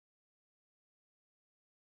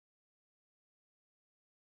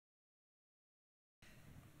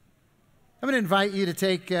I'm going to invite you to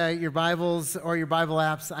take your Bibles or your Bible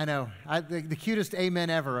apps. I know, the cutest amen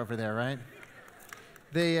ever over there, right?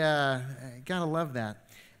 They gotta love that.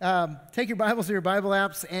 Take your Bibles or your Bible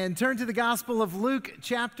apps and turn to the Gospel of Luke,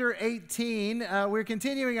 chapter 18. We're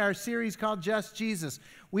continuing our series called Just Jesus.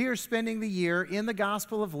 We are spending the year in the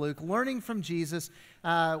Gospel of Luke, learning from Jesus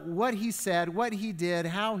what he said, what he did,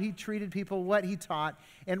 how he treated people, what he taught.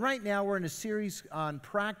 And right now we're in a series on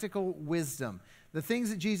practical wisdom. The things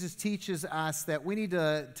that Jesus teaches us that we need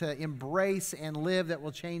to embrace and live that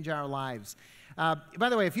will change our lives. By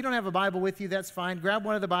the way, if you don't have a Bible with you, that's fine. Grab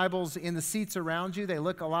one of the Bibles in the seats around you. They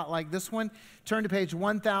look a lot like this one. Turn to page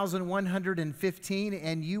 1115,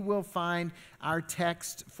 and you will find our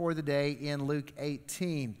text for the day in Luke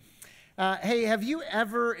 18. Hey, have you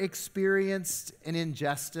ever experienced an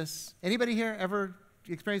injustice? Anybody here ever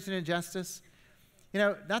experienced an injustice? You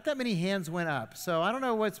know, not that many hands went up, so I don't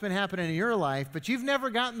know what's been happening in your life, but you've never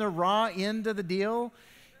gotten the raw end of the deal.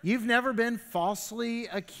 You've never been falsely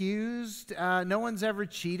accused. No one's ever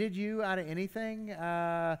cheated you out of anything.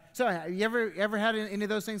 So you ever had any of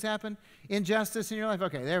those things happen? Injustice in your life?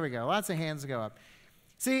 Okay, there we go. Lots of hands go up.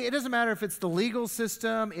 See, it doesn't matter if it's the legal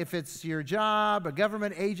system, if it's your job, a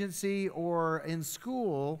government agency, or in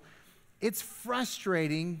school. It's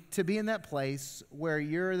frustrating to be in that place where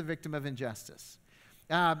you're the victim of injustice.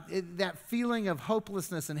 That feeling of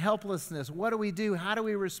hopelessness and helplessness. What do we do? How do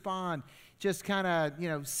we respond? Just kind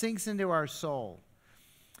of, sinks into our soul.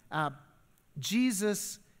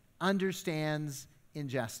 Jesus understands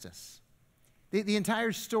injustice. The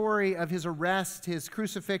entire story of his arrest, his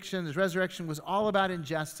crucifixion, his resurrection was all about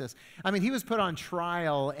injustice. I mean, he was put on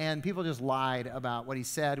trial, and people just lied about what he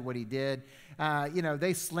said, what he did.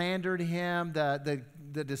 They slandered him.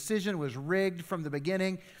 The decision was rigged from the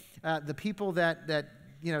beginning. The people that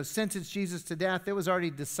sentenced Jesus to death, it was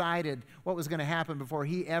already decided what was going to happen before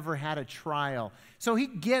he ever had a trial. So he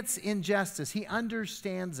gets injustice. He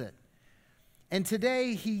understands it. And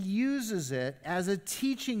today he uses it as a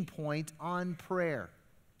teaching point on prayer.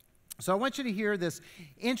 So I want you to hear this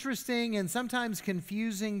interesting and sometimes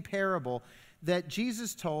confusing parable that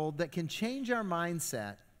Jesus told that can change our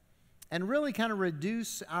mindset and really kind of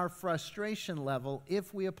reduce our frustration level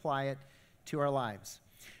if we apply it to our lives.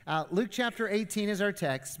 Luke chapter 18 is our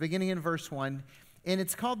text, beginning in verse 1, and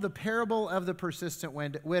it's called the parable of the persistent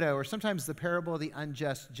widow, or sometimes the parable of the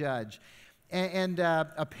unjust judge. And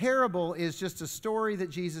a parable is just a story that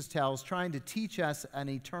Jesus tells trying to teach us an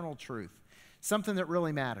eternal truth, something that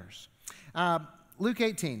really matters. Luke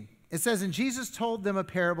 18, it says, "And Jesus told them a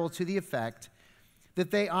parable to the effect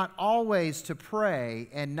that they ought always to pray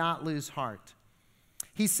and not lose heart.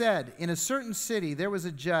 He said, in a certain city there was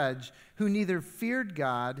a judge who neither feared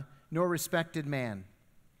God nor respected man.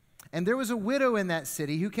 And there was a widow in that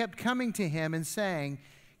city who kept coming to him and saying,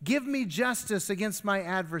 'Give me justice against my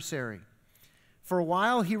adversary.' For a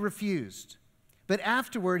while he refused. But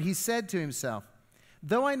afterward he said to himself,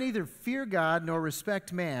 'Though I neither fear God nor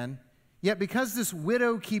respect man, yet because this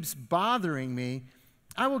widow keeps bothering me,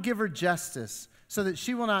 I will give her justice so that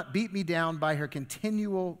she will not beat me down by her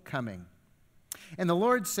continual coming.' And the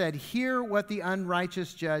Lord said, 'Hear what the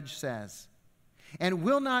unrighteous judge says. And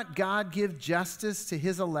will not God give justice to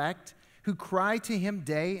his elect who cry to him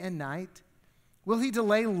day and night? Will he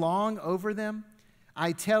delay long over them?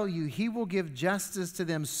 I tell you, he will give justice to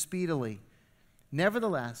them speedily.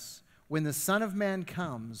 Nevertheless, when the Son of Man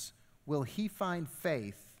comes, will he find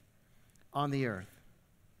faith on the earth?'"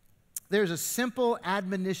 There's a simple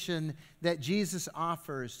admonition that Jesus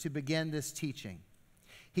offers to begin this teaching.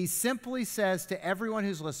 He simply says to everyone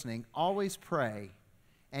who's listening, always pray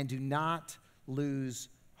and do not lose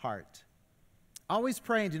heart. Always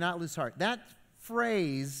pray and do not lose heart. That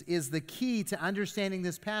phrase is the key to understanding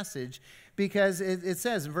this passage because it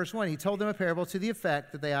says in verse 1, he told them a parable to the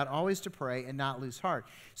effect that they ought always to pray and not lose heart.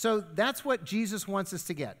 So that's what Jesus wants us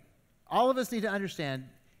to get. All of us need to understand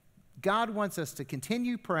God wants us to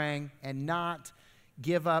continue praying and not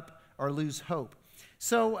give up or lose hope.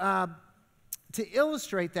 So, to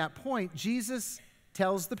illustrate that point, Jesus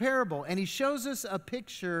tells the parable, and he shows us a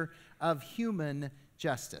picture of human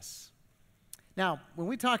justice. Now, when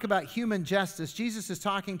we talk about human justice, Jesus is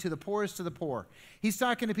talking to the poorest of the poor. He's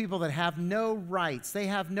talking to people that have no rights, they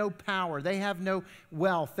have no power, they have no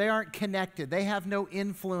wealth, they aren't connected, they have no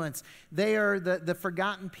influence. They are the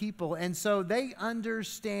forgotten people, and so they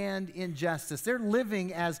understand injustice. They're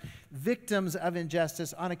living as victims of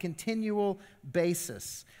injustice on a continual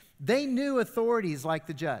basis. They knew authorities like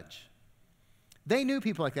the judge. They knew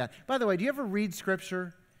people like that. By the way, do you ever read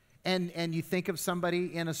Scripture and you think of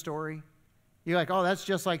somebody in a story? You're like, oh, that's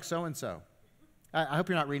just like so-and-so. I hope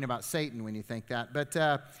you're not reading about Satan when you think that. But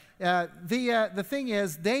The thing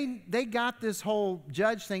is, they got this whole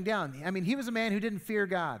judge thing down. I mean, he was a man who didn't fear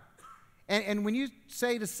God. And when you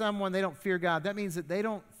say to someone they don't fear God, that means that they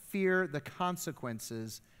don't fear the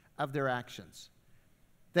consequences of their actions.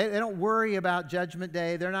 They don't worry about Judgment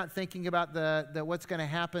Day. They're not thinking about the what's going to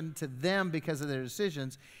happen to them because of their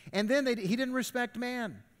decisions. And then he didn't respect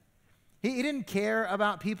man. He didn't care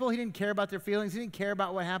about people. He didn't care about their feelings. He didn't care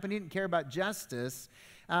about what happened. He didn't care about justice.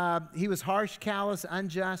 He was harsh, callous,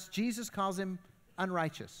 unjust. Jesus calls him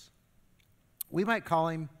unrighteous. We might call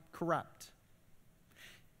him corrupt.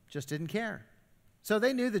 Just didn't care. So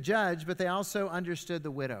they knew the judge, but they also understood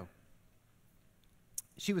the widow.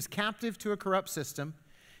 She was captive to a corrupt system.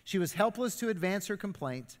 She was helpless to advance her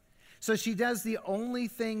complaint. So she does the only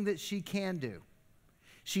thing that she can do.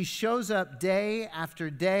 She shows up day after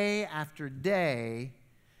day after day,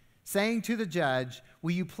 saying to the judge,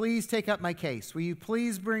 will you please take up my case? Will you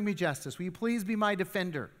please bring me justice? Will you please be my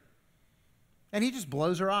defender? And he just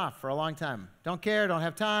blows her off for a long time. Don't care, don't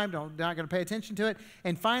have time, not going to pay attention to it.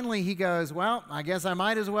 And finally he goes, well, I guess I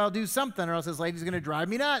might as well do something or else this lady's going to drive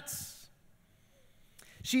me nuts.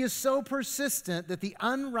 She is so persistent that the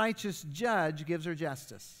unrighteous judge gives her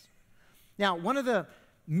justice. Now, one of the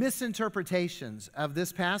misinterpretations of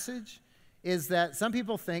this passage is that some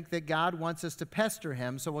people think that God wants us to pester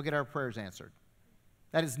him so we'll get our prayers answered.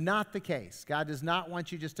 That is not the case. God does not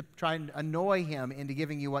want you just to try and annoy him into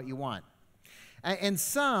giving you what you want. And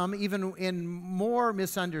some, even in more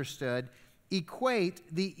misunderstood, equate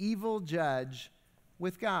the evil judge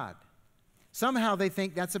with God. Somehow they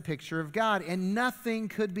think that's a picture of God, and nothing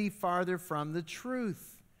could be farther from the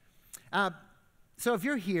truth. So if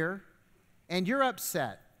you're here and you're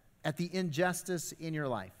upset at the injustice in your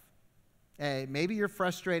life, maybe you're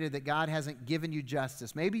frustrated that God hasn't given you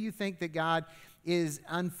justice. Maybe you think that God is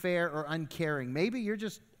unfair or uncaring. Maybe you're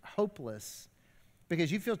just hopeless because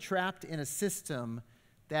you feel trapped in a system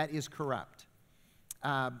that is corrupt.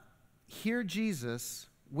 Hear Jesus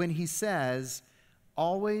when he says,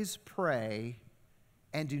 always pray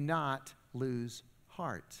and do not lose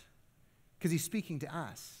heart. Because he's speaking to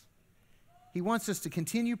us. He wants us to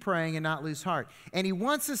continue praying and not lose heart. And he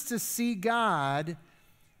wants us to see God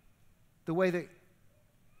the way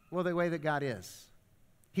that God is.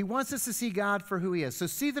 He wants us to see God for who he is. So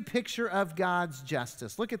see the picture of God's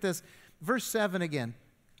justice. Look at this. Verse 7 again.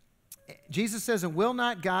 Jesus says, and will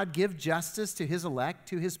not God give justice to his elect,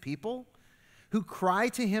 to his people, who cry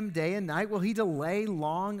to him day and night? Will he delay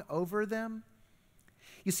long over them?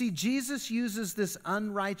 You see, Jesus uses this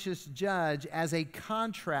unrighteous judge as a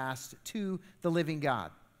contrast to the living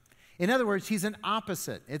God. In other words, he's an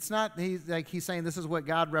opposite. It's not he's saying this is what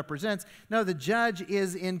God represents. No, the judge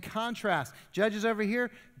is in contrast. Judge is over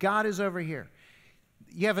here, God is over here.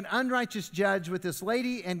 You have an unrighteous judge with this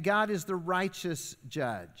lady, and God is the righteous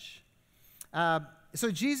judge.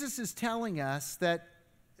 So Jesus is telling us that,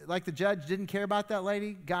 like the judge didn't care about that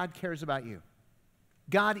lady, God cares about you.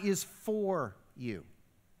 God is for you.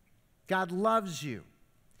 God loves you.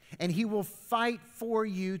 And he will fight for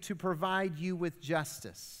you to provide you with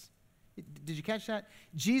justice. Did you catch that?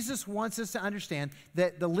 Jesus wants us to understand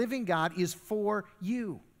that the living God is for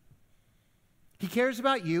you. He cares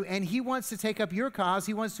about you, and he wants to take up your cause.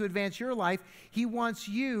 He wants to advance your life. He wants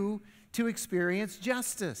you to experience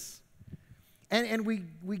justice. And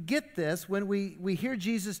we get this when we hear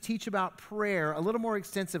Jesus teach about prayer a little more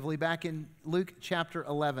extensively back in Luke chapter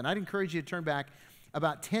 11. I'd encourage you to turn back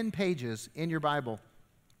about 10 pages in your Bible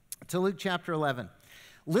to Luke chapter 11.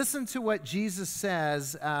 Listen to what Jesus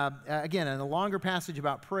says, again, in a longer passage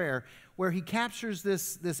about prayer, where he captures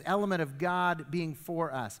this element of God being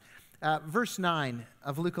for us. Verse 9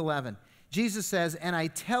 of Luke 11, Jesus says, and I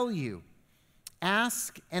tell you,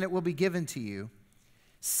 ask and it will be given to you.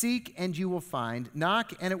 Seek and you will find.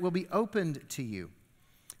 Knock and it will be opened to you.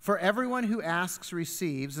 For everyone who asks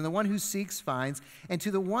receives, and the one who seeks finds, and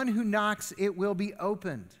to the one who knocks it will be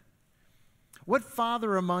opened. What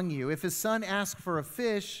father among you, if his son asks for a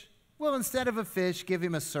fish, will instead of a fish give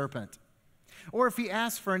him a serpent? Or if he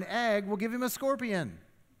asks for an egg, will give him a scorpion?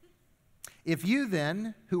 If you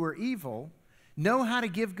then, who are evil, know how to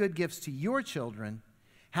give good gifts to your children,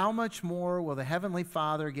 how much more will the Heavenly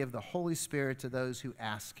Father give the Holy Spirit to those who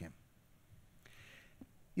ask him?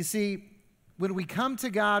 You see, when we come to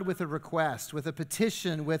God with a request, with a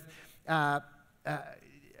petition, with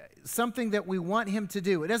something that we want him to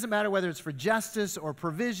do, it doesn't matter whether it's for justice or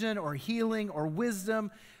provision or healing or wisdom,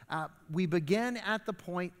 we begin at the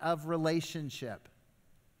point of relationship.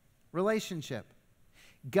 Relationship.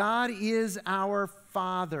 God is our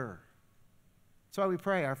Father. That's why we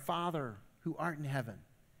pray, our Father who art in heaven.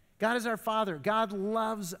 God is our Father. God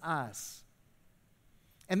loves us.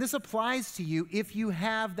 And this applies to you if you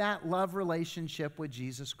have that love relationship with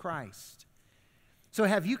Jesus Christ. So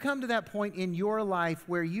have you come to that point in your life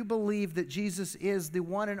where you believe that Jesus is the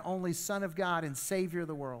one and only Son of God and Savior of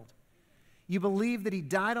the world? You believe that He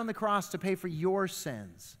died on the cross to pay for your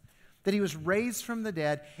sins, that He was raised from the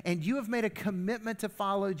dead, and you have made a commitment to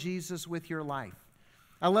follow Jesus with your life.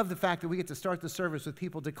 I love the fact that we get to start the service with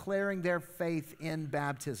people declaring their faith in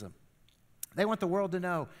baptism. They want the world to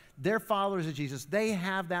know they're followers of Jesus. They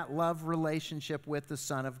have that love relationship with the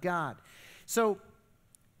Son of God. So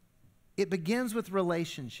it begins with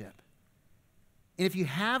relationship. And if you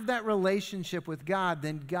have that relationship with God,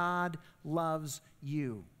 then God loves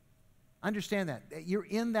you. Understand that. You're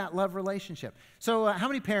in that love relationship. So how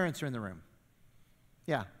many parents are in the room?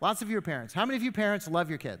 Yeah, lots of you are parents. How many of you parents love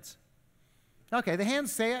your kids? Okay, the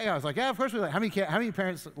hands say it. Yeah, I was like, yeah, of course we love. How many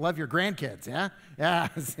parents love your grandkids? Yeah? Yeah.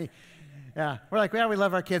 See, yeah. We're like, yeah, we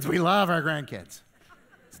love our kids. We love our grandkids.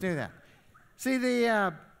 Let's do that. See,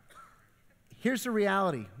 here's the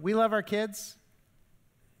reality. We love our kids.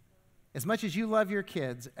 As much as you love your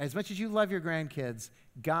kids, as much as you love your grandkids,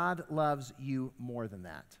 God loves you more than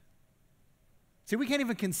that. See, we can't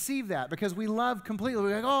even conceive that because we love completely.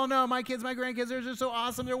 We're like, oh, no, my kids, my grandkids, they're just so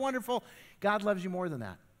awesome. They're wonderful. God loves you more than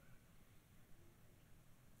that.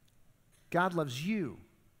 God loves you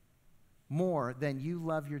more than you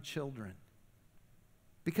love your children.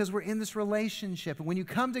 Because we're in this relationship. And when you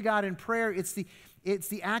come to God in prayer, it's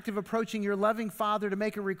the act of approaching your loving Father to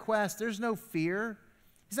make a request. There's no fear.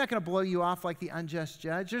 He's not going to blow you off like the unjust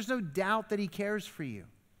judge. There's no doubt that He cares for you.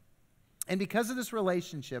 And because of this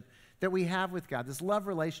relationship that we have with God, this love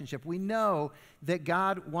relationship, we know that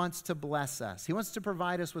God wants to bless us. He wants to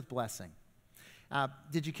provide us with blessing.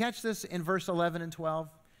 Did you catch this in verse 11 and 12?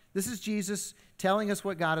 This is Jesus telling us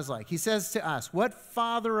what God is like. He says to us, what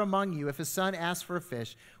father among you, if his son asks for a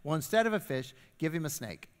fish, will instead of a fish, give him a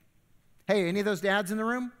snake? Hey, any of those dads in the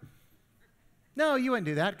room? No, you wouldn't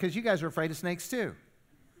do that because you guys are afraid of snakes too.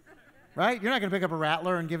 Right? You're not going to pick up a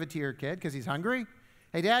rattler and give it to your kid because he's hungry.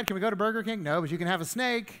 Hey, Dad, can we go to Burger King? No, but you can have a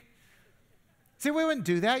snake. See, we wouldn't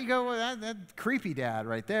do that. You go, well, that creepy dad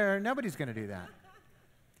right there. Nobody's going to do that.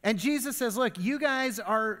 And Jesus says, look, you guys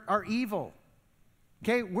are evil.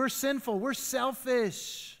 Okay, we're sinful, we're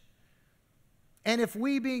selfish. And if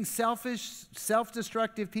we, being selfish,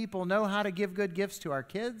 self-destructive people, know how to give good gifts to our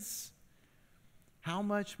kids, how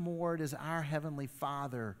much more does our Heavenly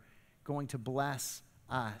Father going to bless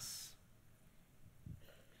us?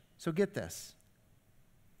 So get this.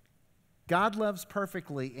 God loves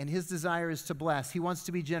perfectly, and His desire is to bless. He wants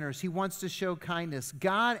to be generous. He wants to show kindness.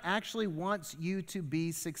 God actually wants you to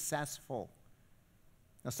be successful.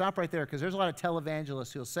 Now stop right there because there's a lot of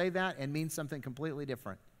televangelists who will say that and mean something completely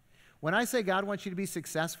different. When I say God wants you to be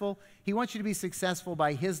successful, He wants you to be successful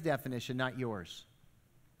by His definition, not yours.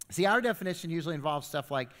 See, our definition usually involves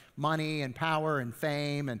stuff like money and power and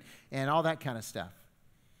fame and all that kind of stuff.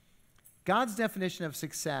 God's definition of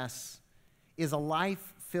success is a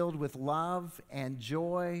life filled with love and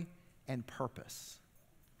joy and purpose.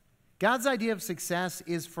 God's idea of success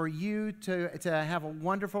is for you to have a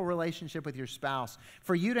wonderful relationship with your spouse,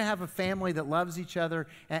 for you to have a family that loves each other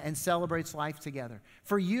and celebrates life together,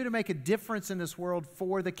 for you to make a difference in this world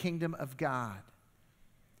for the kingdom of God.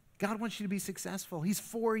 God wants you to be successful. He's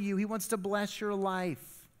for you. He wants to bless your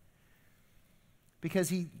life because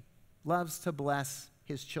He loves to bless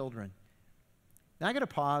His children. Now, I got to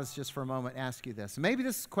pause just for a moment and ask you this. Maybe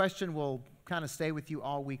this question will kind of stay with you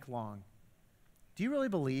all week long. Do you really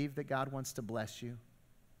believe that God wants to bless you?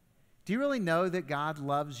 Do you really know that God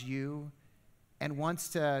loves you and wants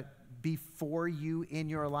to be for you in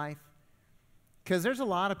your life? Because there's a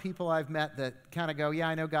lot of people I've met that kind of go, yeah,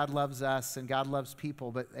 I know God loves us and God loves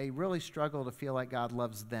people, but they really struggle to feel like God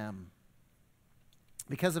loves them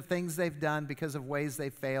because of things they've done, because of ways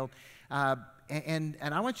they've failed. And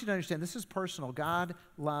I want you to understand, this is personal. God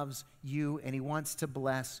loves you and He wants to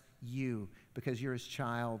bless you because you're His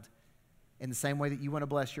child. In the same way that you want to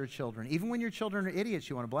bless your children. Even when your children are idiots,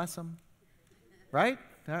 you want to bless them. Right?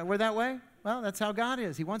 We're that way? Well, that's how God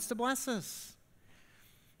is. He wants to bless us.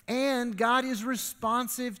 And God is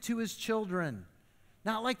responsive to His children.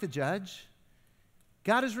 Not like the judge.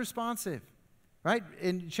 God is responsive. Right?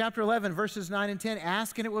 In chapter 11, verses 9 and 10,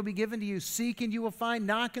 ask and it will be given to you. Seek and you will find.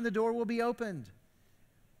 Knock and the door will be opened.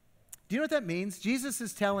 Do you know what that means? Jesus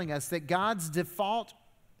is telling us that God's default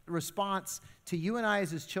response to you and I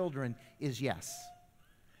as His children is yes.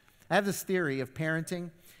 I have this theory of parenting,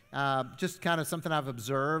 just kind of something I've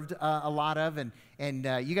observed a lot of, and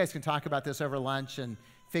you guys can talk about this over lunch and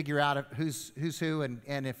figure out who's who,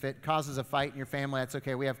 and if it causes a fight in your family, that's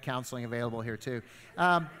okay. We have counseling available here too.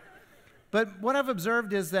 But what I've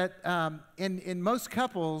observed is that in most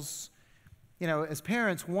couples, as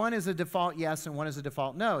parents, one is a default yes and one is a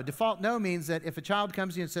default no. Default no means that if a child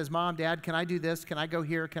comes to you and says, Mom, Dad, can I do this? Can I go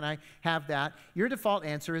here? Can I have that? Your default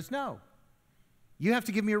answer is no. You have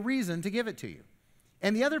to give me a reason to give it to you.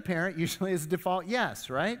 And the other parent usually is a default yes,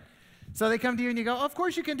 right? So they come to you and you go, oh, of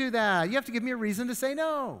course you can do that. You have to give me a reason to say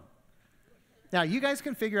no. Now, you guys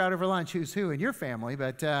can figure out over lunch who's who in your family,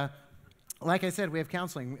 but like I said, we have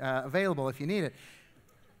counseling available if you need it.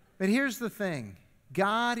 But here's the thing.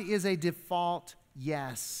 God is a default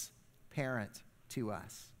yes parent to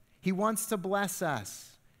us. He wants to bless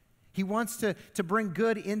us. He wants to bring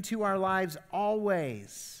good into our lives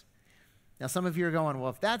always. Now, some of you are going, well,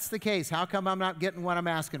 if that's the case, how come I'm not getting what I'm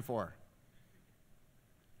asking for?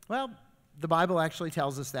 Well, the Bible actually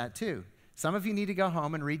tells us that too. Some of you need to go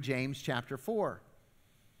home and read James chapter 4.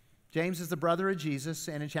 James is the brother of Jesus,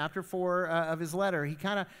 and in chapter 4 of his letter, he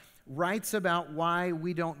kind of writes about why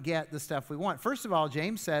we don't get the stuff we want. First of all,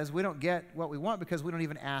 James says we don't get what we want because we don't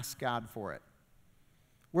even ask God for it.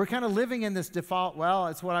 We're kind of living in this default, well,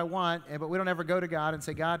 it's what I want, but we don't ever go to God and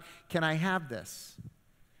say, God, can I have this?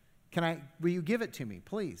 Will you give it to me,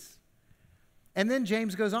 please? And then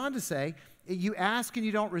James goes on to say, you ask and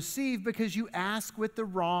you don't receive because you ask with the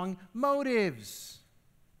wrong motives.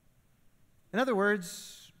 In other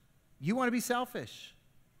words, you want to be selfish.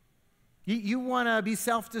 You want to be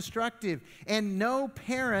self-destructive. And no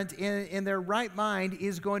parent in their right mind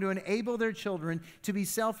is going to enable their children to be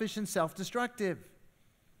selfish and self-destructive.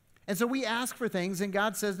 And so we ask for things, and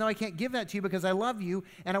God says, no, I can't give that to you because I love you,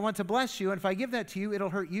 and I want to bless you, and if I give that to you, it'll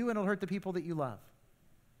hurt you, and it'll hurt the people that you love.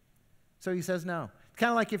 So he says no. It's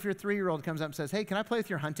kind of like if your 3-year-old comes up and says, hey, can I play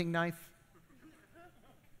with your hunting knife?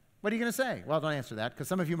 What are you going to say? Well, don't answer that, because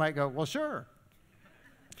some of you might go, well, sure.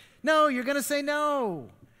 No, you're going to say no.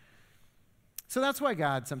 So that's why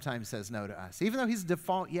God sometimes says no to us, even though he's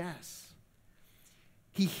default yes.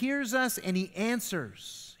 He hears us and he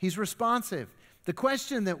answers. He's responsive. The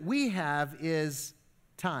question that we have is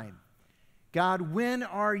time. God, when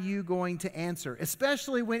are you going to answer?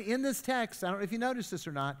 Especially when in this text, I don't know if you noticed this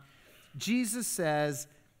or not, Jesus says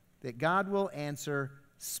that God will answer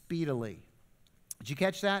speedily. Did you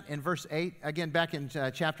catch that in verse 8? Again, back in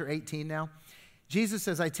chapter 18 now. Jesus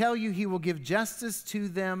says, I tell you, he will give justice to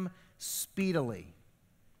them speedily.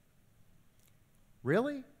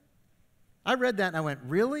 Really? I read that and I went,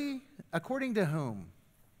 really? According to whom?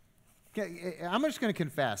 I'm just going to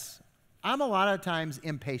confess, I'm a lot of times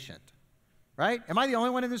impatient, right? Am I the only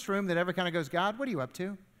one in this room that ever kind of goes, God, what are you up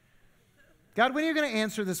to? God, when are you going to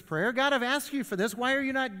answer this prayer? God, I've asked you for this. Why are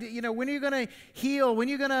you not, when are you going to heal? When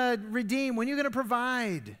are you going to redeem? When are you going to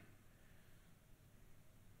provide?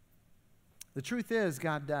 The truth is,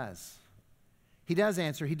 God does. He does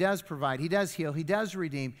answer. He does provide. He does heal. He does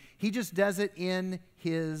redeem. He just does it in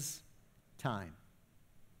his time.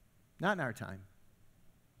 Not in our time.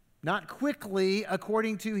 Not quickly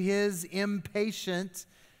according to his impatient,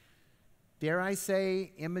 dare I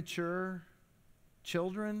say, immature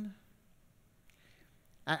children.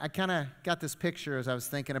 I kind of got this picture as I was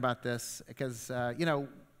thinking about this because,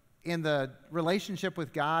 in the relationship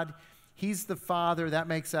with God, he's the father. That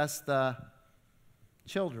makes us the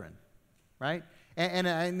children, right? And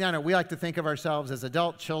I know we like to think of ourselves as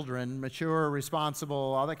adult children, mature, responsible,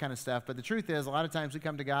 all that kind of stuff. But the truth is, a lot of times we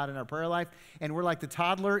come to God in our prayer life, and we're like the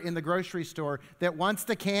toddler in the grocery store that wants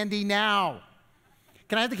the candy now.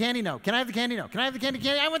 Can I have the candy? No. Can I have the candy? No. Can I have the candy?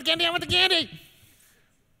 I want the candy. I want the candy.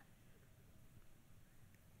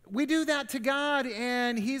 We do that to God,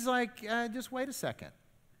 and he's like, just wait a second.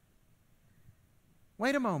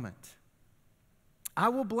 Wait a moment. I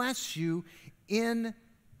will bless you in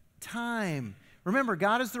time. Remember,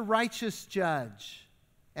 God is the righteous judge.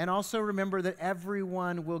 And also remember that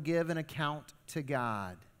everyone will give an account to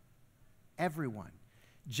God. Everyone.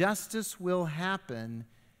 Justice will happen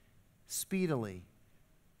speedily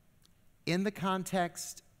in the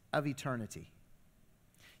context of eternity.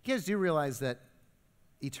 You guys do realize that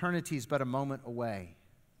eternity is but a moment away.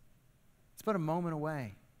 It's but a moment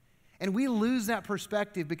away. And we lose that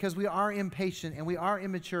perspective because we are impatient and we are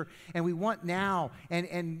immature and we want now.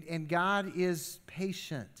 And God is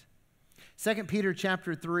patient. 2 Peter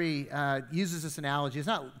chapter 3 uses this analogy. It's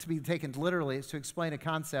not to be taken literally. It's to explain a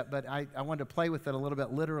concept, but I wanted to play with it a little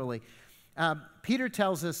bit literally. Peter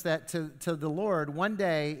tells us that to the Lord, one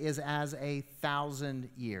day is as 1,000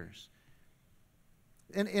 years.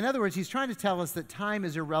 In other words, he's trying to tell us that time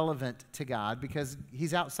is irrelevant to God because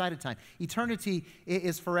he's outside of time. Eternity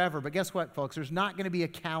is forever. But guess what, folks? There's not going to be a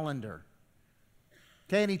calendar.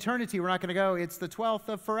 Okay, in eternity, we're not going to go, it's the 12th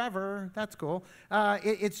of forever. That's cool.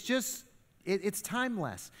 It's just It's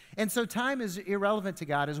timeless. And so time is irrelevant to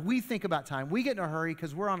God as we think about time. We get in a hurry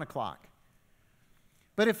because we're on a clock.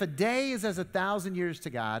 But if a day is as 1,000 years to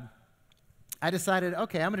God, I decided,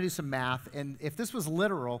 okay, I'm going to do some math. And if this was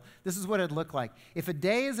literal, this is what it'd look like. If a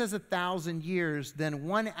day is as 1,000 years, then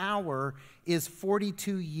 1 hour is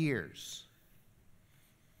 42 years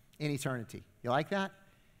in eternity. You like that?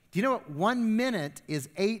 Do you know what 1 minute is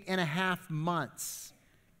 8.5 months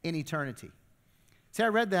in eternity? See, I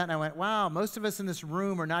read that and I went, wow, most of us in this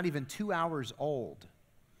room are not even 2 hours old.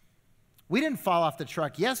 We didn't fall off the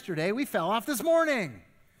truck yesterday. We fell off this morning.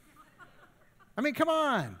 I mean, come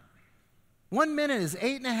on. 1 minute is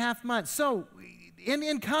 8.5 months. So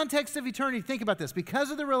in context of eternity, think about this.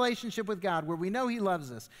 Because of the relationship with God, where we know He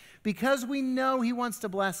loves us, because we know He wants to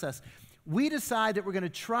bless us, we decide that we're going to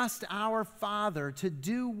trust our Father to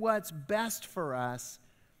do what's best for us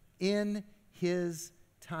in His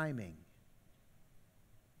timing.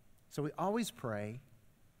 So we always pray,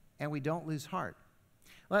 and we don't lose heart.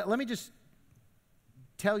 Let me just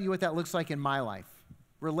tell you what that looks like in my life,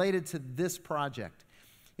 related to this project.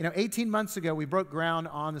 18 months ago, we broke ground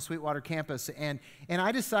on the Sweetwater campus, and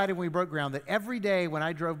I decided when we broke ground that every day when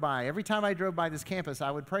I drove by, every time I drove by this campus, I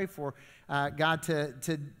would pray for God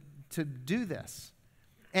to do this.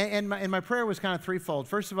 And my prayer was kind of threefold.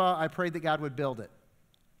 First of all, I prayed that God would build it.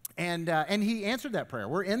 And He answered that prayer.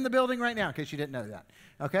 We're in the building right now, in case you didn't know that.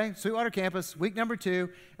 Okay, Sweetwater campus, week number 2.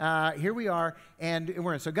 Here we are, and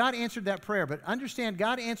we're in. So God answered that prayer, but understand,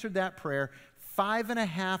 God answered that prayer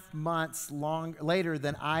 5.5 months later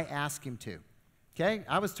than I asked Him to. Okay,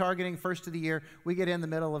 I was targeting first of the year. We get in the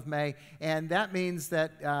middle of May, and that means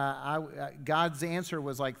that God's answer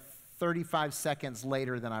was like 35 seconds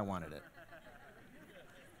later than I wanted it.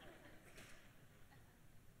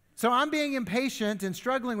 So I'm being impatient and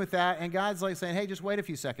struggling with that, and God's like saying, hey, just wait a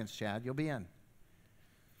few seconds, Chad, you'll be in.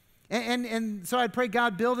 And so I'd pray,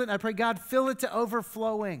 God, build it, and I'd pray, God, fill it to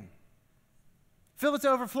overflowing. Fill it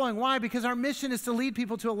to overflowing. Why? Because our mission is to lead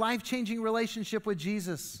people to a life-changing relationship with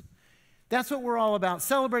Jesus. That's what we're all about,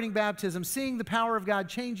 celebrating baptism, seeing the power of God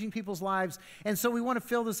changing people's lives. And so we want to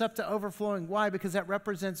fill this up to overflowing. Why? Because that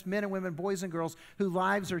represents men and women, boys and girls, whose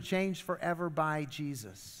lives are changed forever by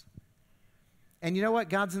Jesus. And you know what?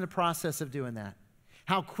 God's in the process of doing that.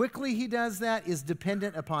 How quickly He does that is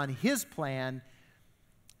dependent upon His plan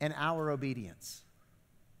and our obedience.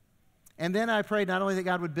 And then I prayed not only that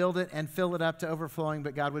God would build it and fill it up to overflowing,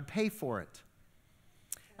 but God would pay for it.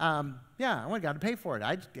 I want God to pay for it.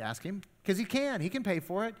 I'd ask Him, because He can pay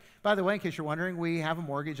for it. By the way, in case you're wondering, we have a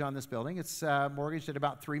mortgage on this building. It's mortgaged at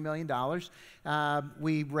about $3 million.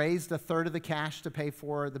 We raised a third of the cash to pay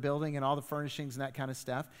for the building and all the furnishings and that kind of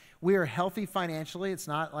stuff. We are healthy financially. It's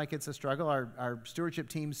not like it's a struggle. Our stewardship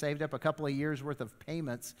team saved up a couple of years' worth of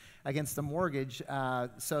payments against the mortgage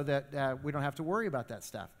so that we don't have to worry about that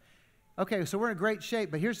stuff. Okay, so we're in great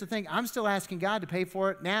shape, but here's the thing. I'm still asking God to pay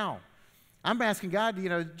for it now. I'm asking God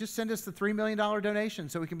to, just send us the $3 million donation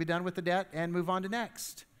so we can be done with the debt and move on to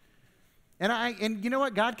next. And you know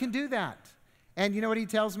what? God can do that. And you know what He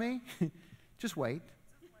tells me? Just wait.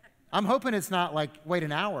 I'm hoping it's not like wait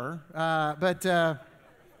an hour, but I'm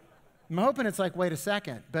hoping it's like wait a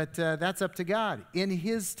second. But that's up to God in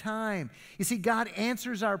His time. You see, God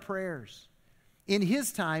answers our prayers in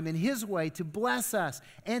His time, in His way, to bless us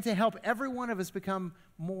and to help every one of us become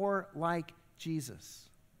more like Jesus.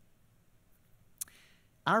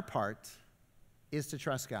 Our part is to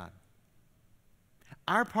trust God.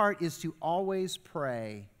 Our part is to always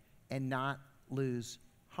pray and not lose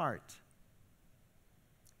heart.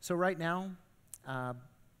 So right now,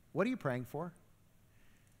 what are you praying for?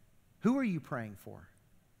 Who are you praying for?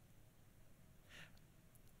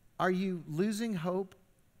 Are you losing hope,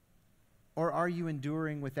 or are you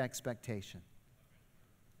enduring with expectation?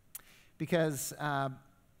 Because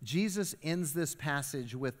Jesus ends this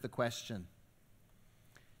passage with the question.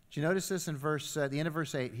 Did you notice this in the end of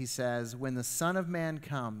verse 8? He says, when the Son of Man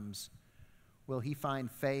comes, will He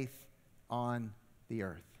find faith on the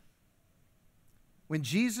earth? When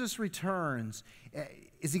Jesus returns,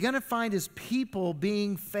 is He going to find His people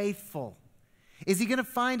being faithful? Is He going to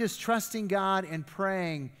find us trusting God and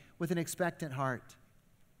praying with an expectant heart?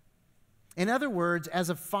 In other words, as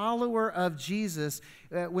a follower of Jesus,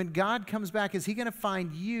 when God comes back, is He going to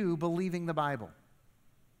find you believing the Bible?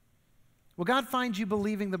 Will God find you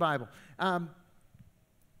believing the Bible?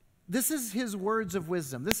 This is His words of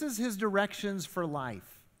wisdom. This is His directions for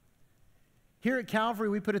life. Here at Calvary,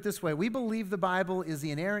 we put it this way. We believe the Bible is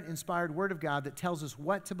the inerrant, inspired Word of God that tells us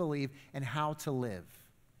what to believe and how to live.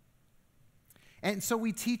 And so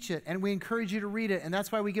we teach it, and we encourage you to read it, and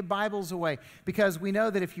that's why we give Bibles away, because we know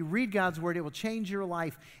that if you read God's Word, it will change your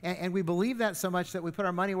life. And we believe that so much that we put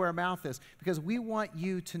our money where our mouth is, because we want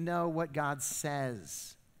you to know what God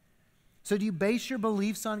says. So do you base your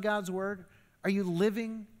beliefs on God's Word? Are you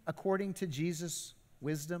living according to Jesus'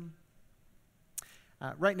 wisdom?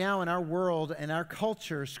 Right now in our world and our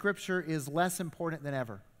culture, Scripture is less important than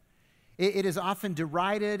ever. It is often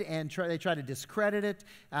derided, and they try to discredit it.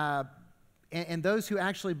 And those who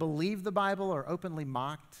actually believe the Bible are openly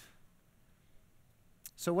mocked.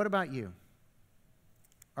 So what about you?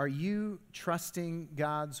 Are you trusting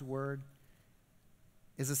God's Word?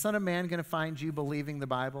 Is the Son of Man going to find you believing the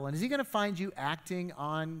Bible? And is he going to find you acting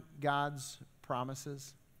on God's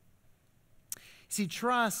promises? See,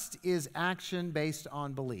 trust is action based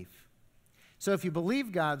on belief. So if you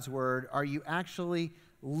believe God's Word, are you actually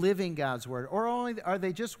living God's Word? Or are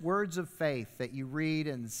they just words of faith that you read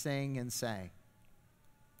and sing and say?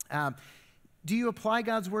 Do you apply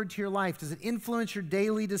God's Word to your life? Does it influence your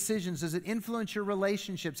daily decisions? Does it influence your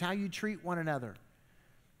relationships, how you treat one another?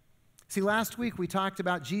 See, last week we talked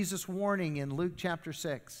about Jesus' warning in Luke chapter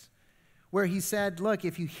 6, where he said, look,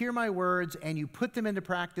 if you hear my words and you put them into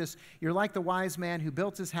practice, you're like the wise man who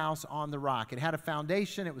built his house on the rock. It had a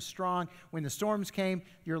foundation, it was strong. When the storms came,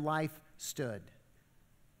 your life stood.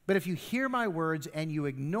 But if you hear my words and you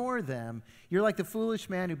ignore them, you're like the foolish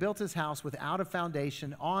man who built his house without a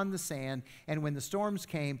foundation on the sand, and when the storms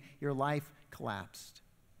came, your life collapsed.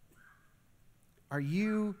 Are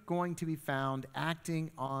you going to be found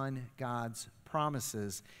acting on God's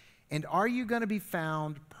promises? And are you going to be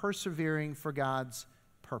found persevering for God's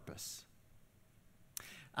purpose?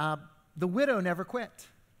 The widow never quit.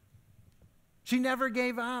 She never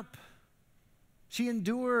gave up. She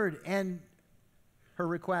endured, and her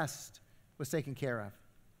request was taken care of.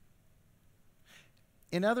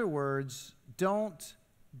 In other words, don't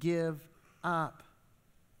give up.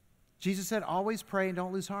 Jesus said, always pray and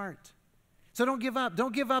don't lose heart. So don't give up.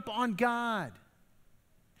 Don't give up on God.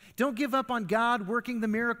 Don't give up on God working the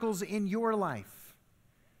miracles in your life.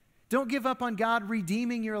 Don't give up on God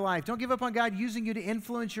redeeming your life. Don't give up on God using you to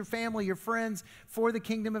influence your family, your friends for the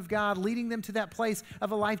kingdom of God, leading them to that place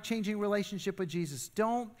of a life-changing relationship with Jesus.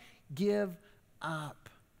 Don't give up.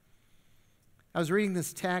 I was reading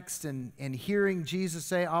this text and hearing Jesus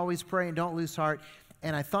say, always pray and don't lose heart.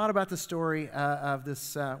 And I thought about the story of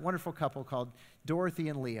this wonderful couple called Dorothy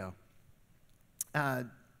and Leo.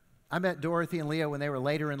 I met Dorothy and Leo when they were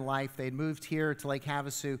later in life. They had moved here to Lake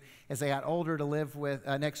Havasu as they got older to live with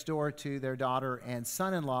next door to their daughter and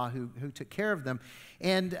son-in-law who took care of them.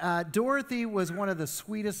 And Dorothy was one of the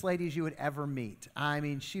sweetest ladies you would ever meet. I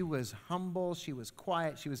mean, she was humble, she was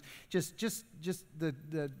quiet, she was just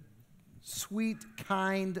the sweet,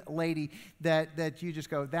 kind lady that you just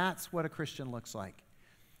go, that's what a Christian looks like.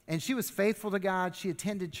 And she was faithful to God. She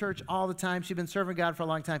attended church all the time. She'd been serving God for a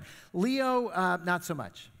long time. Leo, not so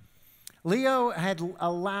much. Leo had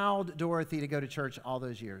allowed Dorothy to go to church all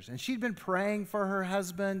those years. And she'd been praying for her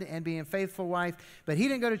husband and being a faithful wife, but he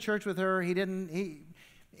didn't go to church with her.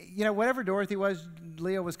 Whatever Dorothy was,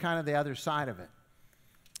 Leo was kind of the other side of it.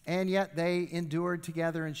 And yet they endured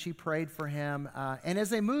together, and she prayed for him. And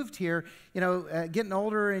as they moved here, getting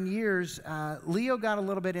older in years, Leo got a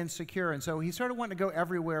little bit insecure. And so he started wanting to go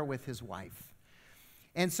everywhere with his wife.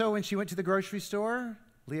 And so when she went to the grocery store,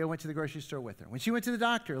 Leo went to the grocery store with her. When she went to the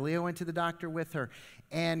doctor, Leo went to the doctor with her.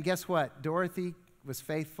 And guess what? Dorothy was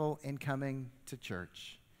faithful in coming to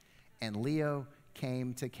church. And Leo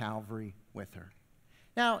came to Calvary with her.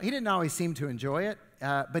 Now, he didn't always seem to enjoy it,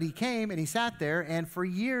 but he came and he sat there, and for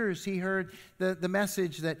years he heard the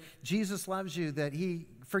message that Jesus loves you, that he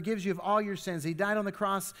forgives you of all your sins. He died on the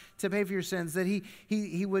cross to pay for your sins, that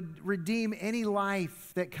he would redeem any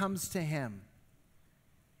life that comes to him.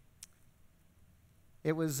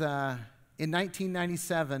 It was in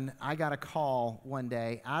 1997, I got a call one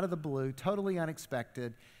day out of the blue, totally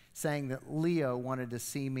unexpected, saying that Leo wanted to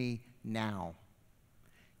see me now.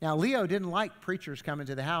 Now, Leo didn't like preachers coming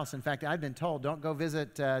to the house. In fact, I'd been told, don't go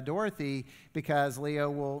visit Dorothy because Leo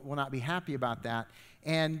will not be happy about that.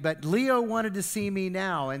 But Leo wanted to see me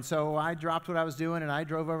now, and so I dropped what I was doing, and I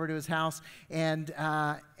drove over to his house, and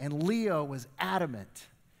Leo was adamant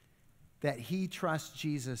that he trusts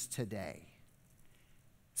Jesus today.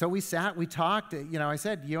 So we sat, we talked, I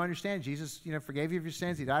said, you understand, Jesus, forgave you of your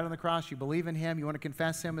sins. He died on the cross. You believe in him. You want to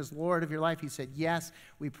confess him as Lord of your life. He said, yes.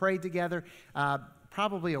 We prayed together.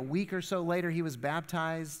 Probably a week or so later, he was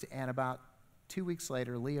baptized, and about 2 weeks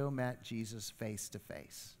later, Leo met Jesus face to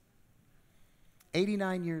face.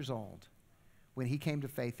 89 years old when he came to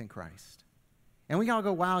faith in Christ. And we can all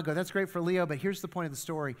go, wow, that's great for Leo, but here's the point of the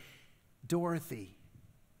story. Dorothy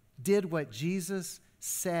did what Jesus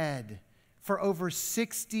said. For over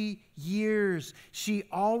 60 years, she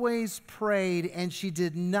always prayed and she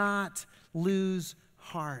did not lose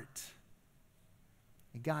heart.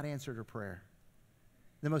 And God answered her prayer.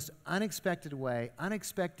 The most unexpected way,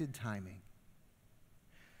 unexpected timing.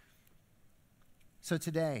 So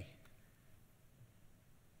today,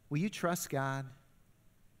 will you trust God?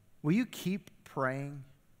 Will you keep praying?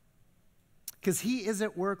 Because He is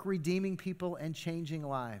at work redeeming people and changing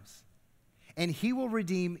lives. And He will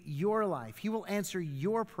redeem your life. He will answer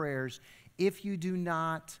your prayers if you do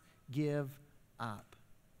not give up.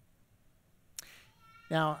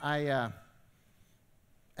 Now, I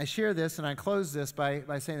share this and I close this by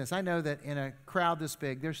saying this. I know that in a crowd this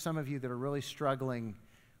big, there's some of you that are really struggling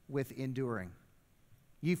with enduring.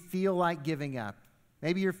 You feel like giving up.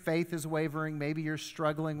 Maybe your faith is wavering. Maybe you're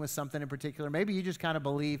struggling with something in particular. Maybe you just kind of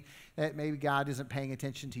believe that maybe God isn't paying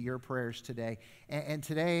attention to your prayers today. And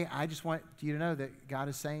today, I just want you to know that God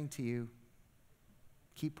is saying to you,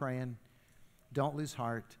 keep praying. Don't lose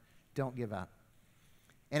heart. Don't give up.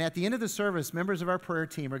 And at the end of the service, members of our prayer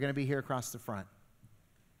team are going to be here across the front.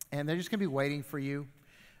 And they're just going to be waiting for you.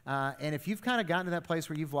 And if you've kind of gotten to that place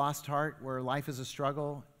where you've lost heart, where life is a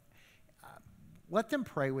struggle, let them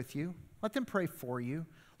pray with you. Let them pray for you.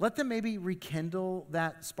 Let them maybe rekindle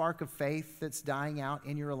that spark of faith that's dying out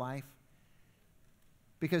in your life.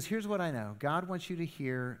 Because here's what I know. God wants you to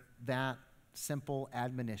hear that simple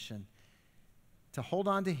admonition, to hold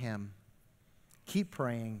on to Him, keep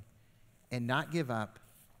praying, and not give up,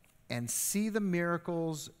 and see the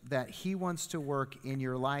miracles that He wants to work in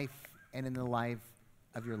your life and in the life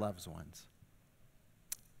of your loved ones.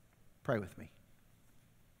 Pray with me.